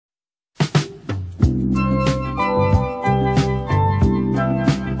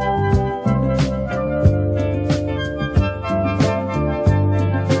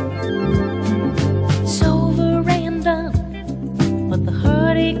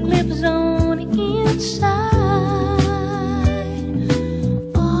lives on inside.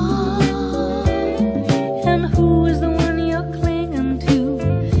 Oh, and who is the one you're clinging to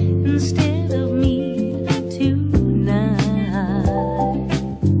instead of me tonight?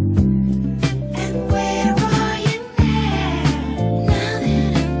 And where are you now? Now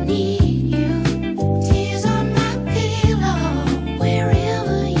that I need you, tears on my pillow.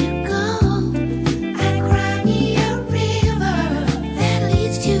 Wherever you go, I cry me a river that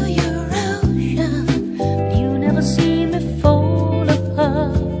leads to your ocean. You never see me fall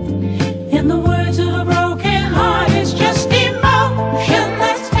apart. In the words of a broken heart, it's just emotion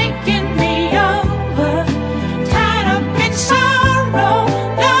that's taking me over. Tied up in sorrow,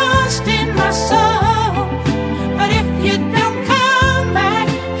 lost in my soul. But if you don't come back,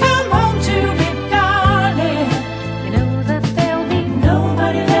 come home to me, darling. You know that there'll be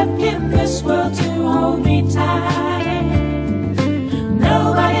nobody left in this world to hold me tight.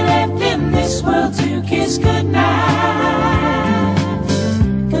 Nobody left in this world to kiss goodnight.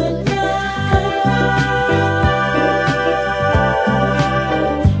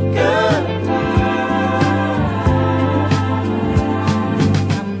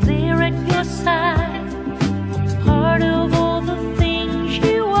 I'm there at your side, part of all the things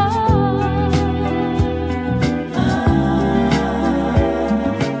you are.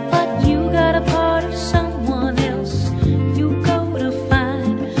 But you got a part of someone else. You go to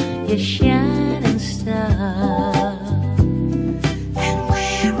find your shining star. And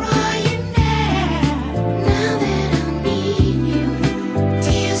where are you now? Now that I need you,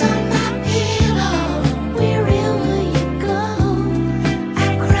 tears on my pillow. Wherever you go, I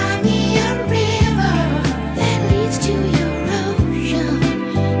cry me a river that leads to your ocean.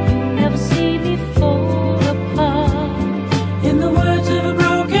 You never see me fall apart. In the words of a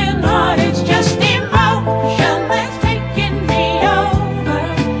broken heart, it's just emotion that's taking me over.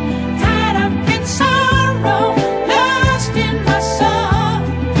 Tied up in sorrow, lost in my soul.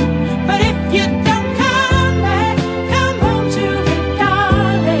 But if you don't come back, come home to me,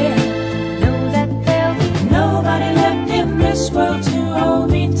 darling. Know that there'll be nobody left in this world to hold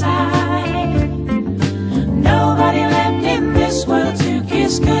me tight. Nobody left in this world to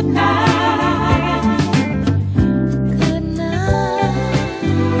kiss goodnight. Good night.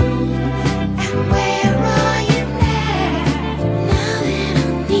 And where are you now? Now that I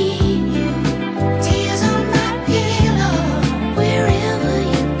need you, tears on my pillow. Wherever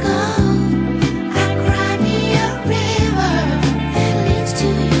you go, I cry me a river that leads to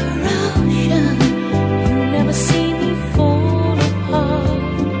your ocean. You never see me fall apart.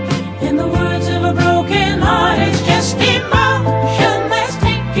 In the words of a broken heart, it's just emotion